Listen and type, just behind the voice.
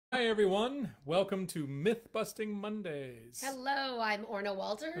Hi, everyone. Welcome to Myth Busting Mondays. Hello, I'm Orna And I'm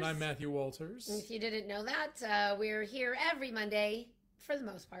Walters. Matthew Walters. If you didn't know that, we're here every Monday, for the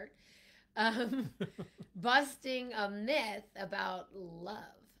most part, um, busting a myth about love.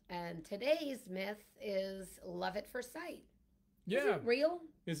 And today's myth is love at first sight. Is Yeah. it real?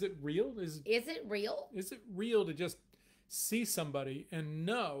 Is it real? Is it real? Is it real to just see somebody and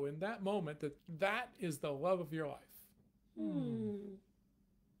know in that moment that that is the love of your life? Hmm.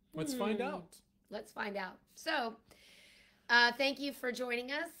 Let's find Hmm. out. Let's find out. Thank you for joining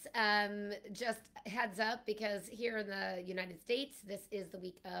us. Just heads up, because here in the United States, this is the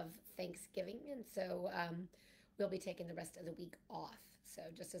week of Thanksgiving, and we'll be taking the rest of the week off. So,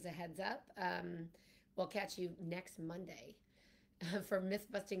 just as a heads up, we'll catch you next Monday for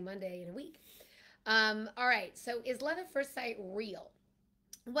Myth Busting Monday in a week. All right. So, is love at first sight real?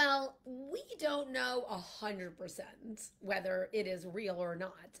 Well, we don't know 100% whether it is real or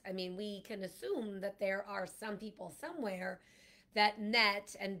not. I mean, we can assume that there are some people somewhere that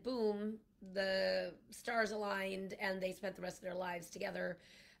met and boom, the stars aligned and they spent the rest of their lives together.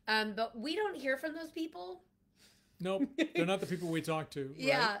 But we don't hear from those people. Nope, they're not the people we talk to, right?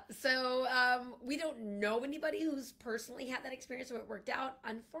 Yeah, we don't know anybody who's personally had that experience where it worked out.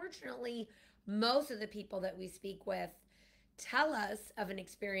 Unfortunately, most of the people that we speak with tell us of an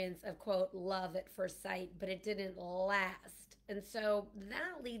experience of, quote, love at first sight, but it didn't last. And so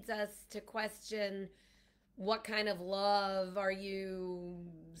that leads us to question, what kind of love are you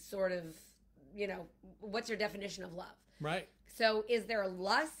sort of, what's your definition of love? Right. So is there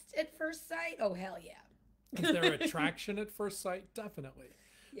lust at first sight? Oh, hell yeah. Is there attraction at first sight? Definitely.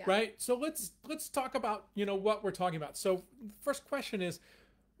 Yeah. Right? So let's talk about, what we're talking about. So the first question is,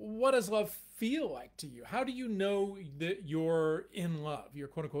 what does love feel like to you? How do you know that you're in love? You're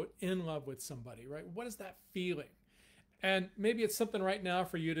quote unquote in love with somebody, right? What is that feeling? And maybe it's something right now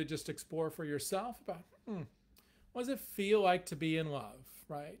for you to just explore for yourself about, what does it feel like to be in love,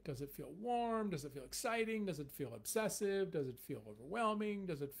 right? Does it feel warm? Does it feel exciting? Does it feel obsessive? Does it feel overwhelming?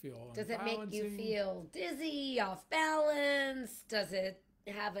 Does it feel Does it make you unbalancing? feel dizzy, off balance? Does it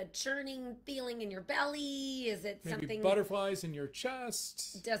have a churning feeling in your belly? Is it Maybe something? butterflies in your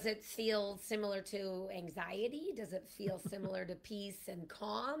chest? Does it feel similar to anxiety? Does it feel similar to peace and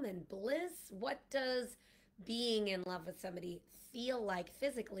calm and bliss? What does being in love with somebody feel like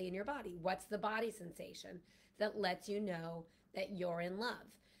physically in your body? What's the body sensation that lets you know that you're in love?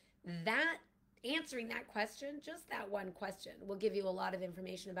 That Answering that question, just that one question, will give you a lot of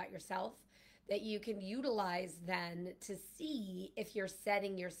information about yourself that you can utilize then to see if you're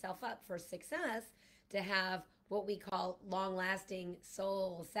setting yourself up for success to have what we call long lasting,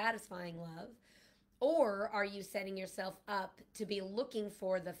 soul satisfying love. Or are you setting yourself up to be looking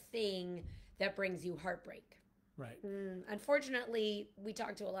for the thing that brings you heartbreak? Right. Unfortunately, we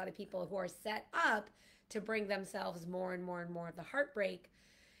talk to a lot of people who are set up to bring themselves more and more and more of the heartbreak.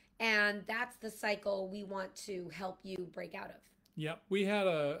 And that's the cycle we want to help you break out of. Yep. We had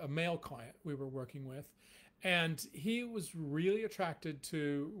a male client we were working with, and he was really attracted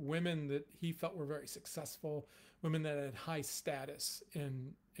to women that he felt were very successful, women that had high status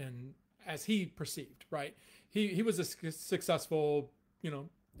in as he perceived, right? He was a successful,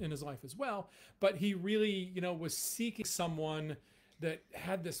 in his life as well, but he really, was seeking someone that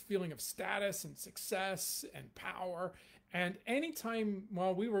had this feeling of status and success and power. And anytime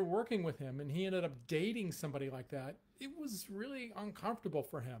while we were working with him and he ended up dating somebody like that, it was really uncomfortable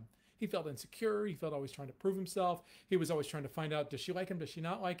for him. He felt insecure. He felt always trying to prove himself. He was always trying to find out, does she like him? Does she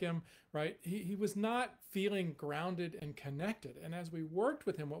not like him? Right? He was not feeling grounded and connected. And as we worked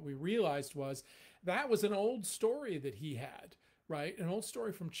with him, what we realized was that was an old story that he had, right? An old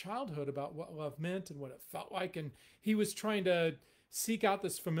story from childhood about what love meant and what it felt like. And he was trying to seek out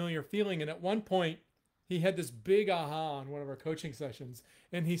this familiar feeling. And at one point, he had this big aha on one of our coaching sessions.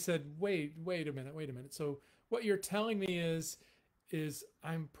 And he said, wait a minute. So what you're telling me is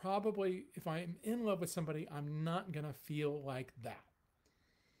I'm probably, if I'm in love with somebody, I'm not going to feel like that.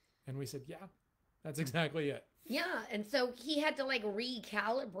 And we said, yeah, that's exactly it. Yeah. And so he had to like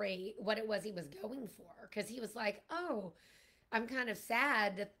recalibrate what it was he was going for, because he was like, oh, I'm kind of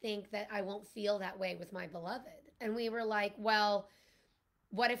sad to think that I won't feel that way with my beloved. And we were like, well,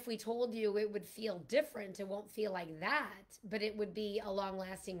 what if we told you it would feel different? It won't feel like that, but it would be a long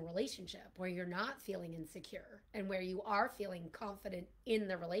lasting relationship where you're not feeling insecure and where you are feeling confident in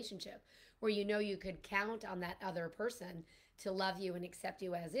the relationship, where you know you could count on that other person to love you and accept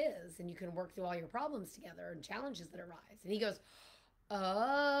you as is, and you can work through all your problems together and challenges that arise. And he goes,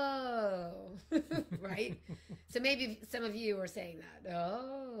 oh, right. So maybe some of you are saying that.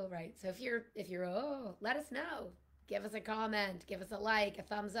 Oh, right. So if you're, oh, let us know. Give us a comment, give us a like, a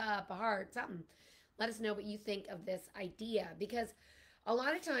thumbs up, a heart, something. Let us know what you think of this idea, because a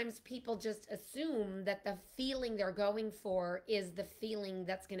lot of times people just assume that the feeling they're going for is the feeling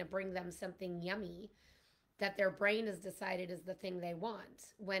that's going to bring them something yummy that their brain has decided is the thing they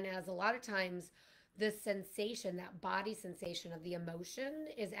want. When as a lot of times the sensation, that body sensation of the emotion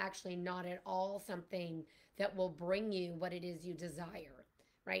is actually not at all something that will bring you what it is you desire,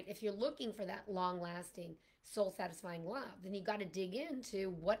 right? If you're looking for that long lasting, soul satisfying love, then you got to dig into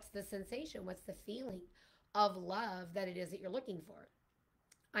what's the sensation, what's the feeling of love that it is that you're looking for.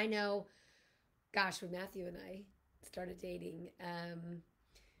 I know, gosh, when Matthew and I started dating,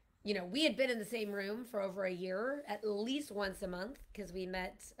 we had been in the same room for over a year, at least once a month, because we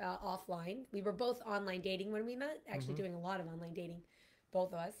met offline. We were both online dating when we met, actually doing a lot of online dating,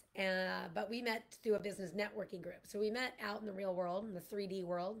 both of us. But we met through a business networking group. So we met out in the real world, in the 3D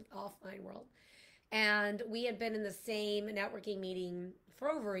world, offline world. And we had been in the same networking meeting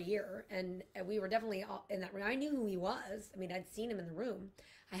for over a year. And we were definitely in that room. I knew who he was. I mean, I'd seen him in the room.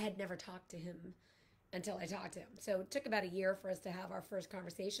 I had never talked to him until I talked to him. So it took about a year for us to have our first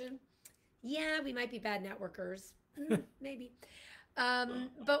conversation. Yeah, we might be bad networkers. Maybe.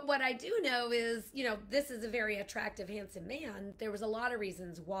 But what I do know is, this is a very attractive, handsome man. There was a lot of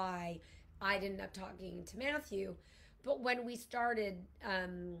reasons why I didn't end up talking to Matthew. But when we started,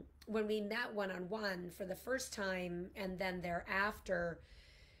 when we met one-on-one for the first time and then thereafter,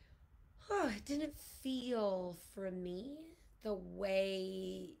 it didn't feel for me the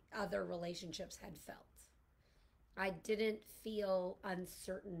way other relationships had felt. I didn't feel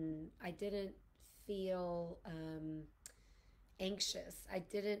uncertain. I didn't feel anxious. I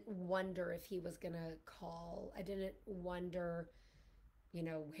didn't wonder if he was going to call. I didn't wonder,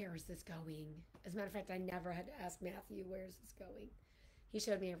 where is this going? As a matter of fact, I never had to ask Matthew, where is this going? He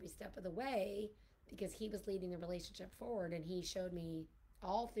showed me every step of the way because he was leading the relationship forward, and he showed me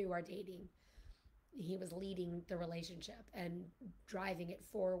all through our dating. He was leading the relationship and driving it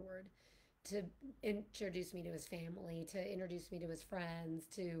forward, to introduce me to his family, to introduce me to his friends,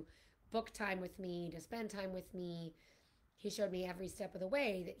 to book time with me, to spend time with me. He showed me every step of the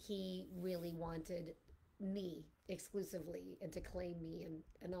way that he really wanted me exclusively and to claim me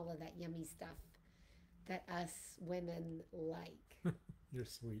and all of that yummy stuff that us women like. You're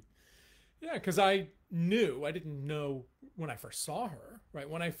sweet. Yeah, because I didn't know when I first saw her, right?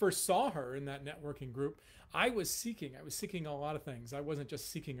 When I first saw her in that networking group, I was seeking a lot of things. I wasn't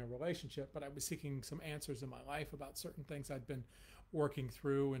just seeking a relationship, but I was seeking some answers in my life about certain things I'd been working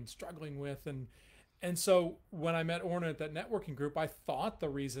through and struggling with. And so when I met Orna at that networking group, I thought the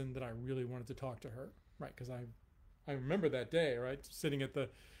reason that I really wanted to talk to her, right? Because I remember that day, right? Sitting at the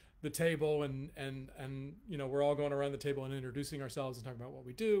table and we're all going around the table and introducing ourselves and talking about what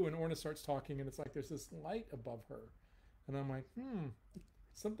we do, and Orna starts talking, and it's like there's this light above her, and I'm like,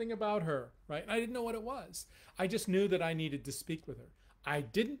 something about her, right? And I didn't know what it was. I just knew that I needed to speak with her. I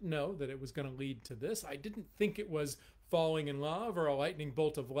didn't know that it was going to lead to this. I didn't think it was falling in love or a lightning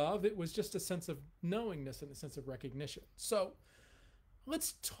bolt of love. It was just a sense of knowingness and a sense of recognition. So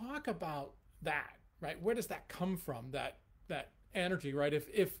let's talk about that, right? Where does that come from? That energy, right?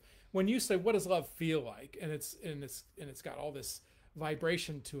 If when you say, what does love feel like, and it's got all this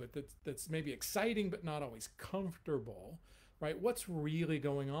vibration to it that's maybe exciting but not always comfortable, right? What's really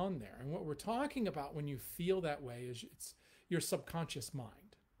going on there? And what we're talking about when you feel that way is it's your subconscious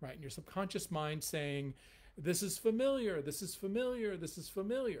mind, right? And your subconscious mind saying, this is familiar, this is familiar, this is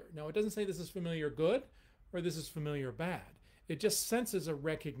familiar. Now, it doesn't say this is familiar good or this is familiar bad. It just senses a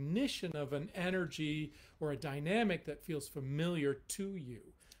recognition of an energy or a dynamic that feels familiar to you,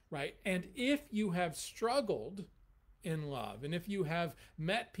 right? And if you have struggled in love, and if you have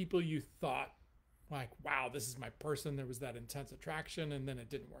met people you thought, like, wow, this is my person, there was that intense attraction, and then it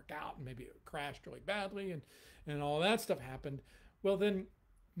didn't work out, and maybe it crashed really badly, and all that stuff happened, well, then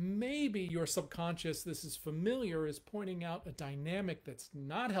maybe your subconscious, this is familiar, is pointing out a dynamic that's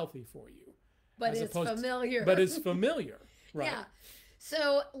not healthy for you. But it's familiar. But it's familiar. Right. Yeah.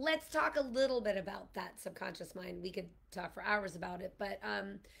 So let's talk a little bit about that subconscious mind. We could talk for hours about it, but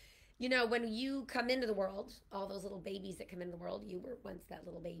when you come into the world, all those little babies that come into the world, you were once that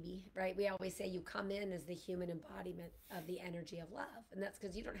little baby, right? We always say you come in as the human embodiment of the energy of love, and that's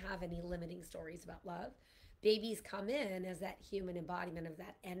because you don't have any limiting stories about love. Babies come in as that human embodiment of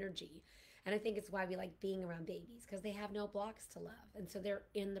that energy. And I think it's why we like being around babies, because they have no blocks to love. And so they're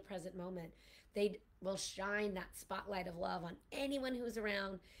in the present moment. They will shine that spotlight of love on anyone who's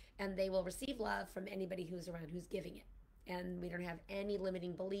around, and they will receive love from anybody who's around who's giving it. And we don't have any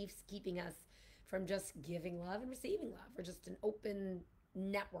limiting beliefs keeping us from just giving love and receiving love. We're just an open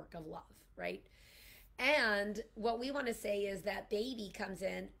network of love, right? And what we want to say is that baby comes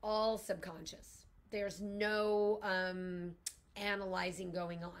in all subconscious. There's no analyzing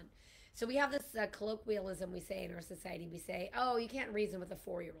going on. So we have this colloquialism we say in our society. We say, oh, you can't reason with a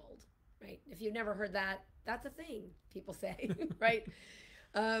 4-year-old, right? If you've never heard that, that's a thing people say, right?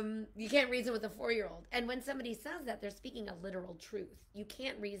 You can't reason with a 4-year-old. And when somebody says that, they're speaking a literal truth. You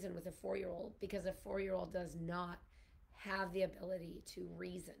can't reason with a 4-year-old because a 4-year-old does not have the ability to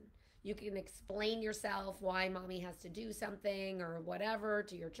reason. You can explain yourself why mommy has to do something or whatever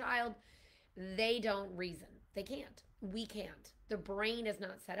to your child. They don't reason. They can't. We can't. The brain is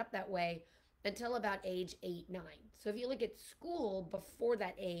not set up that way until about age 8, 9. So if you look at school before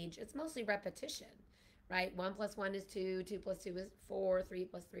that age, it's mostly repetition, right? 1 + 1 is 2, 2 + 2 is 4, 3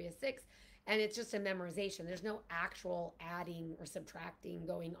 + 3 is 6. And it's just a memorization. There's no actual adding or subtracting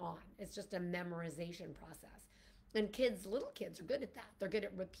going on. It's just a memorization process. And kids, little kids are good at that. They're good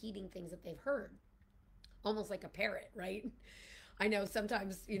at repeating things that they've heard, almost like a parrot, right? I know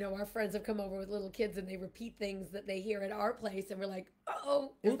sometimes, our friends have come over with little kids and they repeat things that they hear at our place and we're like,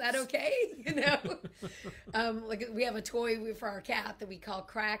 oh, is that okay? Like we have a toy for our cat that we call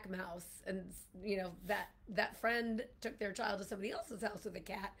Crack Mouse. And, that friend took their child to somebody else's house with a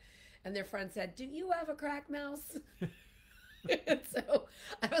cat and their friend said, do you have a crack mouse? And so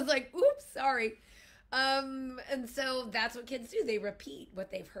I was like, oops, sorry. And so that's what kids do. They repeat what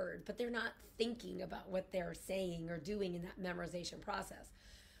they've heard, but they're not thinking about what they're saying or doing in that memorization process.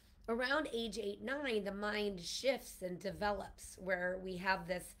 Around age 8, 9, the mind shifts and develops where we have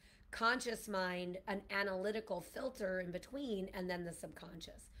this conscious mind, an analytical filter in between, and then the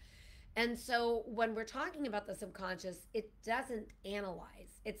subconscious. And so when we're talking about the subconscious, it doesn't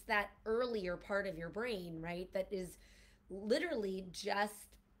analyze. It's that earlier part of your brain, right? That is literally just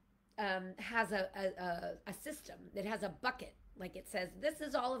has a system. It has a bucket. Like it says, this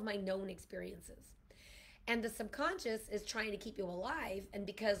is all of my known experiences. And the subconscious is trying to keep you alive. And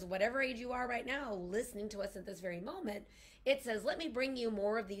because whatever age you are right now, listening to us at this very moment, it says, let me bring you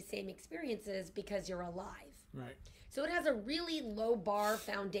more of these same experiences because you're alive. Right. So it has a really low bar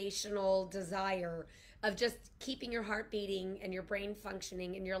foundational desire of just keeping your heart beating and your brain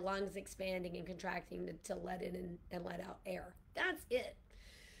functioning and your lungs expanding and contracting to let in and let out air. That's it.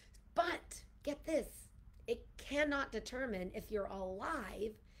 But get this, it cannot determine if you're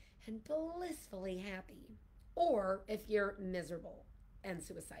alive and blissfully happy or if you're miserable and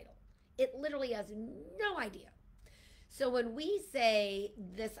suicidal. It literally has no idea. So when we say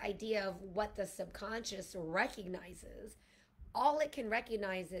this idea of what the subconscious recognizes, all it can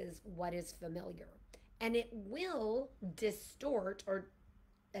recognize is what is familiar. And it will distort or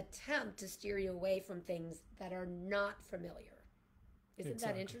attempt to steer you away from things that are not familiar. Isn't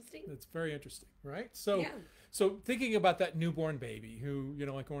that interesting? That's very interesting, right? So thinking about that newborn baby who,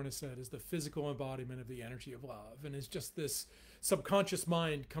 like Orna said, is the physical embodiment of the energy of love and is just this subconscious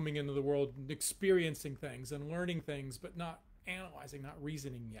mind coming into the world and experiencing things and learning things, but not analyzing, not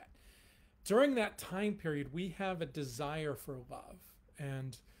reasoning yet. During that time period, we have a desire for love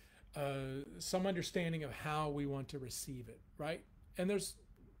and some understanding of how we want to receive it, right? And there's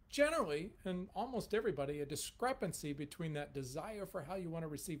generally, and almost everybody, a discrepancy between that desire for how you want to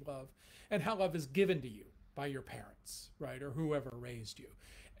receive love and how love is given to you by your parents, right, or whoever raised you.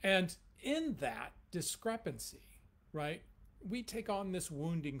 And in that discrepancy, right, we take on this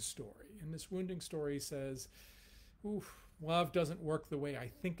wounding story. And this wounding story says, oof, love doesn't work the way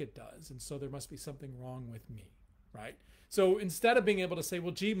I think it does, and so there must be something wrong with me, right? So instead of being able to say,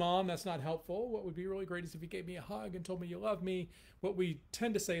 well, gee, Mom, that's not helpful. What would be really great is if you gave me a hug and told me you love me. What we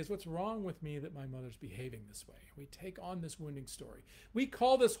tend to say is, what's wrong with me that my mother's behaving this way? We take on this wounding story. We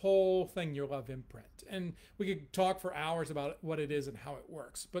call this whole thing your love imprint. And we could talk for hours about what it is and how it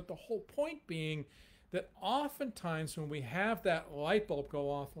works. But the whole point being that oftentimes when we have that light bulb go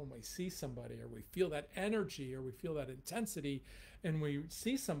off when we see somebody or we feel that energy or we feel that intensity and we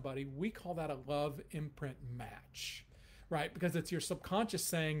see somebody, we call that a love imprint match. Right? Because it's your subconscious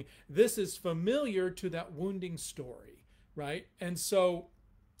saying, this is familiar to that wounding story, right? And so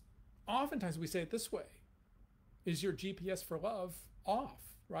oftentimes we say it this way, is your GPS for love off,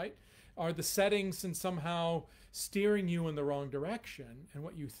 right? Are the settings and somehow steering you in the wrong direction? And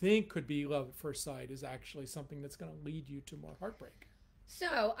what you think could be love at first sight is actually something that's going to lead you to more heartbreak.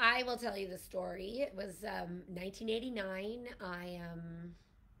 So I will tell you the story. It was 1989. I am,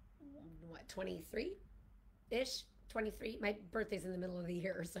 23-ish? 23. My birthday's in the middle of the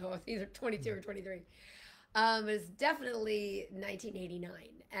year, so it's either 22 or 23. It was definitely 1989.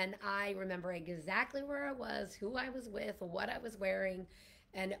 And I remember exactly where I was, who I was with, what I was wearing.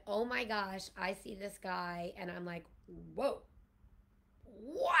 And oh my gosh, I see this guy and I'm like, whoa,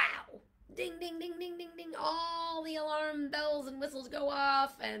 wow. ding, ding, ding, ding, ding, ding. All the alarm bells and whistles go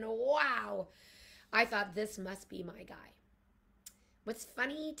off. And wow, I thought this must be my guy. What's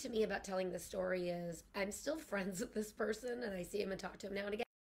funny to me about telling this story is I'm still friends with this person and I see him and talk to him now and again.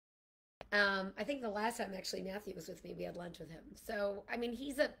 I think the last time actually Matthew was with me, we had lunch with him. So, I mean,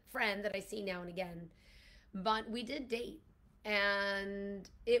 he's a friend that I see now and again, but we did date and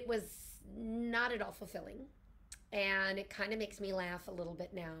it was not at all fulfilling. And it kind of makes me laugh a little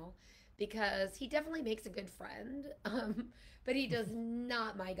bit now because he definitely makes a good friend, but he does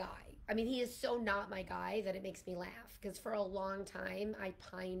not my guy. I mean, he is so not my guy that it makes me laugh because for a long time I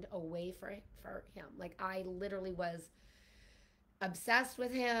pined away for him. Like I literally was obsessed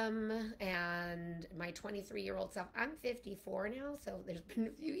with him and my 23-year-old self. I'm 54 now, so there's been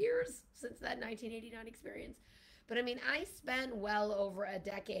a few years since that 1989 experience. But I mean, I spent well over a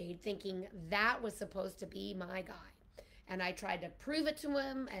decade thinking that was supposed to be my guy. And I tried to prove it to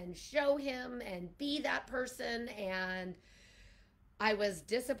him and show him and be that person. And I was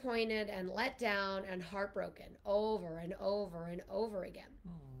disappointed and let down and heartbroken over and over and over again.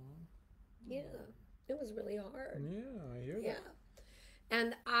 Aww. Yeah, it was really hard. Yeah, I hear that.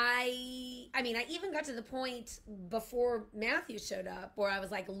 And I mean, I even got to the point before Matthew showed up where I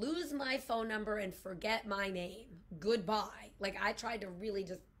was like, lose my phone number and forget my name. Goodbye. Like I tried to really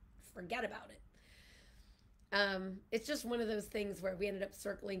just forget about it. It's just one of those things where we ended up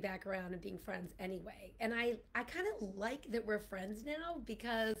circling back around and being friends anyway. And I kind of like that we're friends now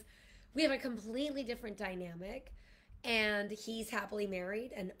because we have a completely different dynamic. And he's happily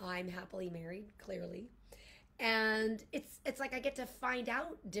married and I'm happily married, clearly. And it's like I get to find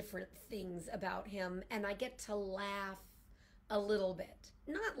out different things about him and I get to laugh a little bit.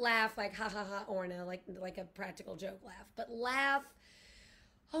 Not laugh like ha ha ha Orna, like a practical joke laugh, but laugh,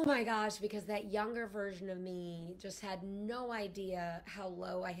 oh my gosh, because that younger version of me just had no idea how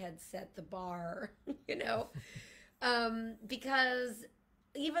low I had set the bar, you know? Because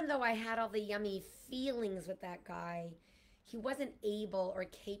even though I had all the yummy feelings with that guy, he wasn't able or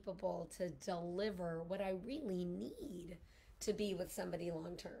capable to deliver what I really need to be with somebody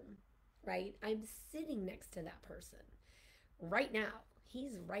long term, right? I'm sitting next to that person right now.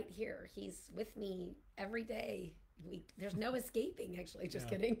 He's right here. He's with me every day. There's no escaping, actually. Just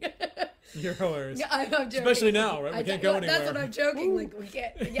kidding. You're hilarious. Yeah, I'm joking. Especially now, right? We can't go anywhere. That's what I'm joking. Like we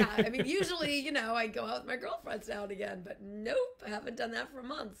can't. Yeah, I mean, usually, you know, I go out with my girlfriends now and again, but nope, I haven't done that for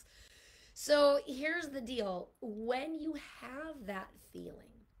months. So here's the deal. When you have that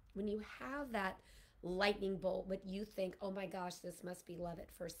feeling, when you have that lightning bolt, what you think, oh my gosh, this must be love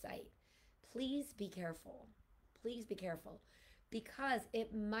at first sight, please be careful. Please be careful. Because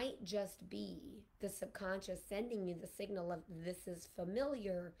it might just be the subconscious sending you the signal of this is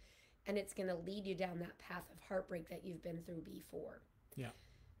familiar and it's going to lead you down that path of heartbreak that you've been through before. Yeah.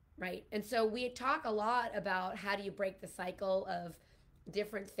 Right. And so we talk a lot about how do you break the cycle of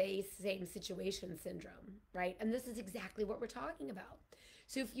different face, same situation syndrome, right? And this is exactly what we're talking about.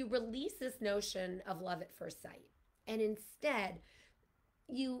 So if you release this notion of love at first sight and instead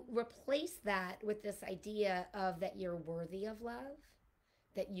you replace that with this idea of that you're worthy of love,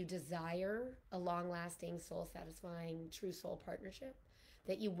 that you desire a long-lasting, soul-satisfying, true soul partnership,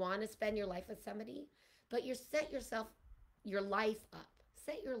 that you want to spend your life with somebody, but you set your life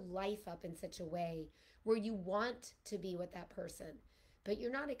up in such a way where you want to be with that person, but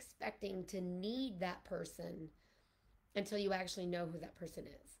you're not expecting to need that person until you actually know who that person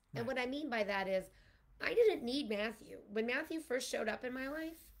is. Right. And what I mean by that is I didn't need Matthew. When Matthew first showed up in my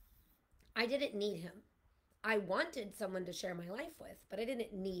life, I didn't need him. I wanted someone to share my life with, but I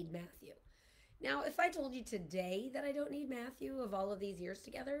didn't need Matthew. Now, if I told you today that I don't need Matthew of all of these years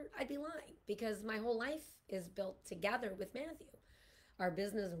together, I'd be lying because my whole life is built together with Matthew. Our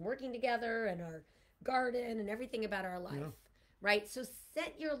business and working together and our garden and everything about our life, right? So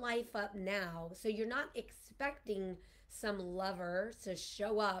set your life up now so you're not expecting some lover to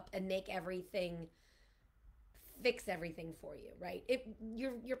show up and fix everything for you, right?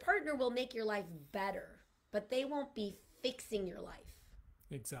 Your partner will make your life better, but they won't be fixing your life.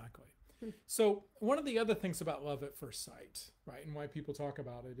 Exactly. So one of the other things about love at first sight, right, and why people talk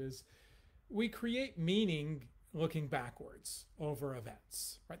about it is we create meaning looking backwards over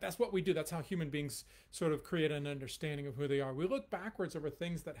events, right? That's what we do. That's how human beings sort of create an understanding of who they are. We look backwards over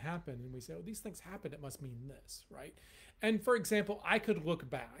things that happen and we say, oh, these things happened, it must mean this, right? And for example, I could look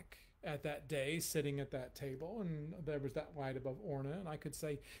back at that day sitting at that table and there was that light above Orna and I could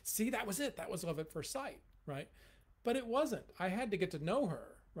say, see, that was it. That was love at first sight, right? But it wasn't. I had to get to know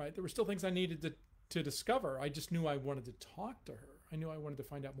her, right? There were still things I needed to discover. I just knew I wanted to talk to her. I knew I wanted to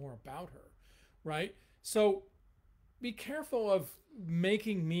find out more about her, right? So be careful of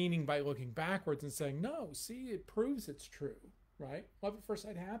making meaning by looking backwards and saying, no, see, it proves it's true, right? Love at first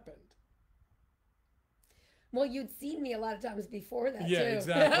sight happened. Well, you'd seen me a lot of times before that, Yeah, too.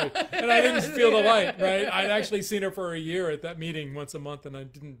 exactly. And I didn't feel the light, right? I'd actually seen her for a year at that meeting once a month, and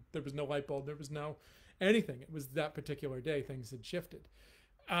there was no light bulb. There was no anything. It was that particular day. Things had shifted.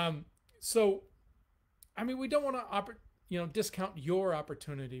 So, I mean, we don't want to, discount your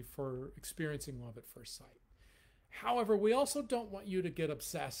opportunity for experiencing love at first sight. However, we also don't want you to get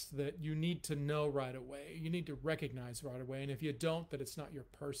obsessed that you need to know right away. You need to recognize right away. And if you don't, that it's not your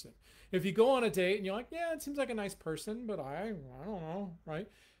person. If you go on a date and you're like, yeah, it seems like a nice person, but I don't know, right?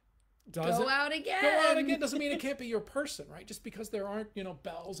 Go out again. Go out again doesn't mean it can't be your person, right? Just because there aren't,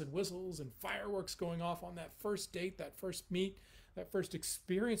 bells and whistles and fireworks going off on that first date, that first meet, that first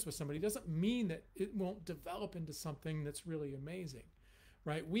experience with somebody doesn't mean that it won't develop into something that's really amazing.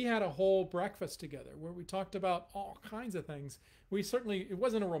 Right? We had a whole breakfast together where we talked about all kinds of things. It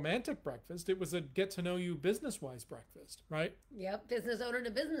wasn't a romantic breakfast. It was a get to know you business-wise breakfast, right? Yep. Business owner to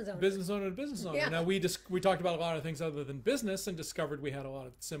business owner. Business owner to business owner. Yeah. Now we talked about a lot of things other than business and discovered we had a lot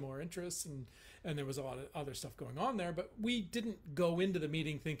of similar interests and there was a lot of other stuff going on there, but we didn't go into the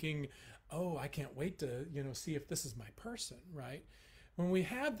meeting thinking, oh, I can't wait to, see if this is my person, right? When we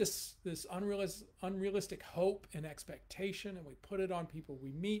have this unrealistic hope and expectation, and we put it on people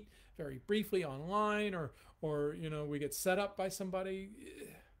we meet very briefly online, or we get set up by somebody,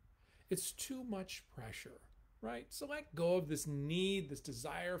 it's too much pressure, right? So let go of this need, this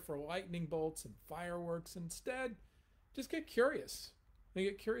desire for lightning bolts and fireworks. Instead, just get curious. And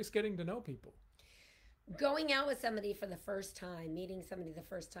get curious getting to know people. Going out with somebody for the first time, meeting somebody the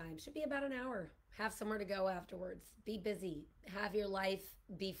first time, should be about an hour. Have somewhere to go afterwards. Be busy. Have your life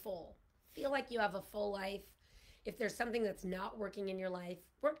be full. Feel like you have a full life. If there's something that's not working in your life,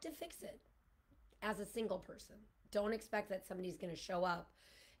 work to fix it as a single person. Don't expect that somebody's going to show up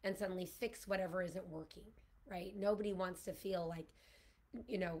and suddenly fix whatever isn't working, right? Nobody wants to feel like,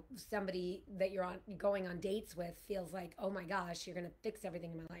 somebody that you're going on dates with feels like, oh my gosh, you're going to fix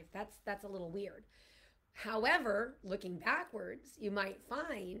everything in my life. That's a little weird. However, looking backwards, you might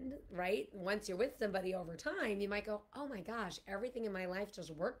find, right, once you're with somebody over time, you might go, oh my gosh, everything in my life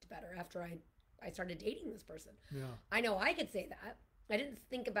just worked better after I started dating this person. Yeah. I know I could say that. I didn't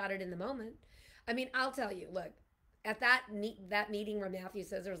think about it in the moment. I mean, I'll tell you, look, at that meeting where Matthew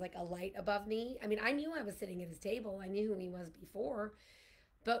says there was like a light above me, I mean, I knew I was sitting at his table. I knew who he was before.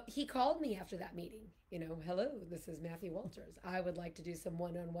 But he called me after that meeting. Hello, this is Matthew Walters. I would like to do some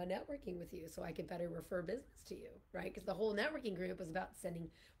one-on-one networking with you so I could better refer business to you, right? Because the whole networking group was about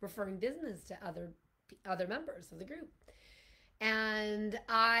referring business to other members of the group. And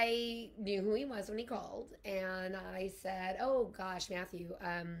I knew who he was when he called. And I said, oh gosh, Matthew,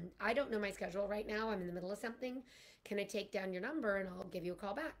 I don't know my schedule right now. I'm in the middle of something. Can I take down your number and I'll give you a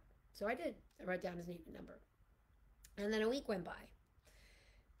call back? So I did. I wrote down his name and number. And then a week went by.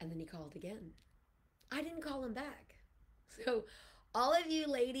 And then he called again. I didn't call him back. So all of you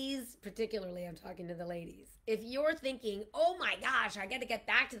ladies, particularly I'm talking to the ladies, if you're thinking, oh my gosh, I got to get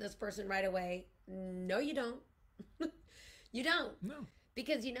back to this person right away. No, you don't. You don't. No.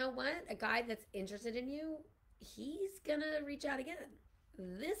 Because you know what? A guy that's interested in you, he's going to reach out again.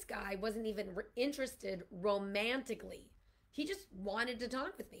 This guy wasn't even interested romantically. He just wanted to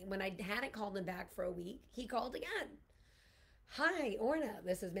talk with me. When I hadn't called him back for a week, he called again. Hi, Orna,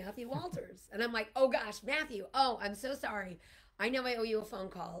 this is Matthew Walters. And I'm like, oh gosh, Matthew, oh, I'm so sorry. I know I owe you a phone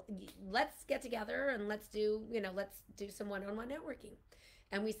call. Let's get together and let's do some one-on-one networking.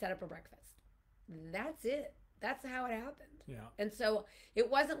 And we set up a breakfast. That's it. That's how it happened. Yeah. And so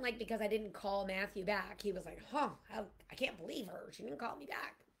it wasn't like because I didn't call Matthew back, he was like, I can't believe her. She didn't call me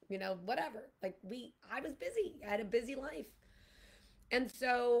back. Whatever. I was busy. I had a busy life. And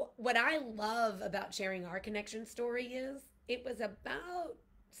so what I love about sharing our connection story is it was about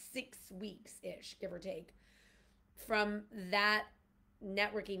 6 weeks-ish, give or take, from that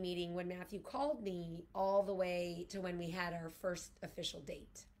networking meeting when Matthew called me all the way to when we had our first official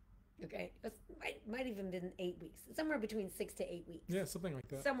date. Okay? It might even been 8 weeks. Somewhere between 6 to 8 weeks. Yeah, something like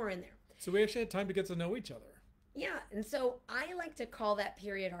that. Somewhere in there. So we actually had time to get to know each other. Yeah, and so I like to call that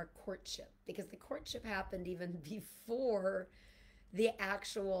period our courtship because the courtship happened even before the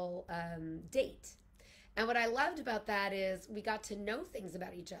actual date. And what I loved about that is we got to know things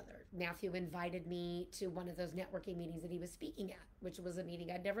about each other. Matthew invited me to one of those networking meetings that he was speaking at, which was a meeting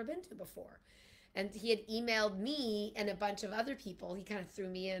I'd never been to before. And he had emailed me and a bunch of other people. He kind of threw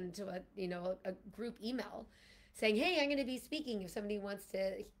me into a group email saying, hey, I'm going to be speaking if somebody wants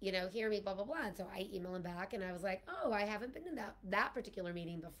to, hear me, blah, blah, blah. And so I emailed him back and I was like, oh, I haven't been to that particular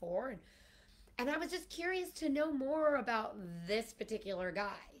meeting before. And I was just curious to know more about this particular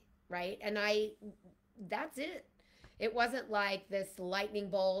guy, right? And that's it. It wasn't like this lightning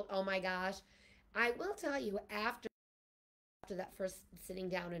bolt. Oh my gosh. I will tell you, after that first sitting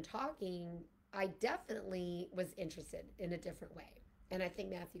down and talking, I definitely was interested in a different way. And I think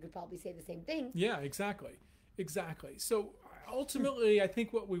Matthew could probably say the same thing. Yeah, exactly. Exactly. So ultimately, I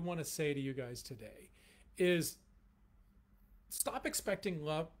think what we want to say to you guys today is stop expecting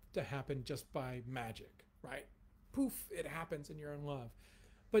love to happen just by magic, right? Poof, it happens and you're in love.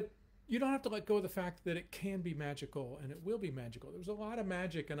 But you don't have to let go of the fact that it can be magical and it will be magical. There was a lot of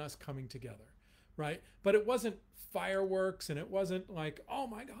magic in us coming together, right? But it wasn't fireworks and it wasn't like, oh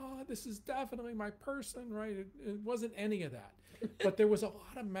my God, this is definitely my person, right? It wasn't any of that. But there was a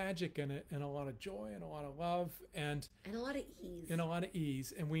lot of magic in it and a lot of joy and a lot of love and a lot of ease. And a lot of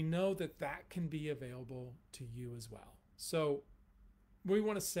ease. And we know that that can be available to you as well. So we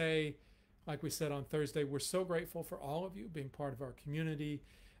want to say, like we said on Thursday, we're so grateful for all of you being part of our community.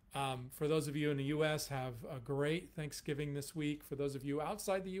 For those of you in the U.S., have a great Thanksgiving this week. For those of you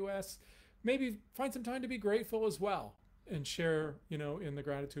outside the U.S., maybe find some time to be grateful as well and share, in the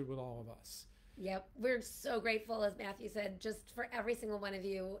gratitude with all of us. Yep. We're so grateful, as Matthew said, just for every single one of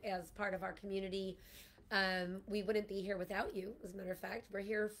you as part of our community. We wouldn't be here without you. As a matter of fact, we're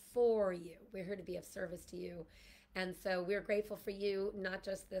here for you. We're here to be of service to you. And so we're grateful for you, not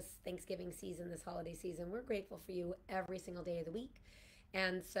just this Thanksgiving season, this holiday season. We're grateful for you every single day of the week.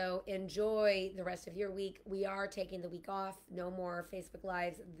 And so enjoy the rest of your week. We are taking the week off. No more Facebook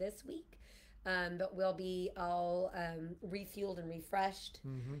Lives this week. But we'll be all refueled and refreshed.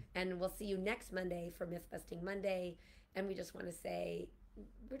 Mm-hmm. And we'll see you next Monday for Myth Busting Monday. And we just want to say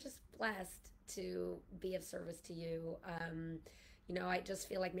we're just blessed to be of service to you. I just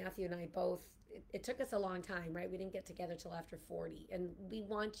feel like Matthew and I both, it took us a long time, right? We didn't get together till after 40. And we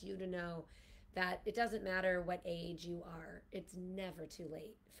want you to know that it doesn't matter what age you are. It's never too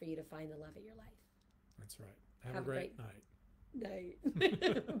late for you to find the love of your life. That's right. Have a great night.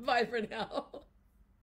 Bye for now.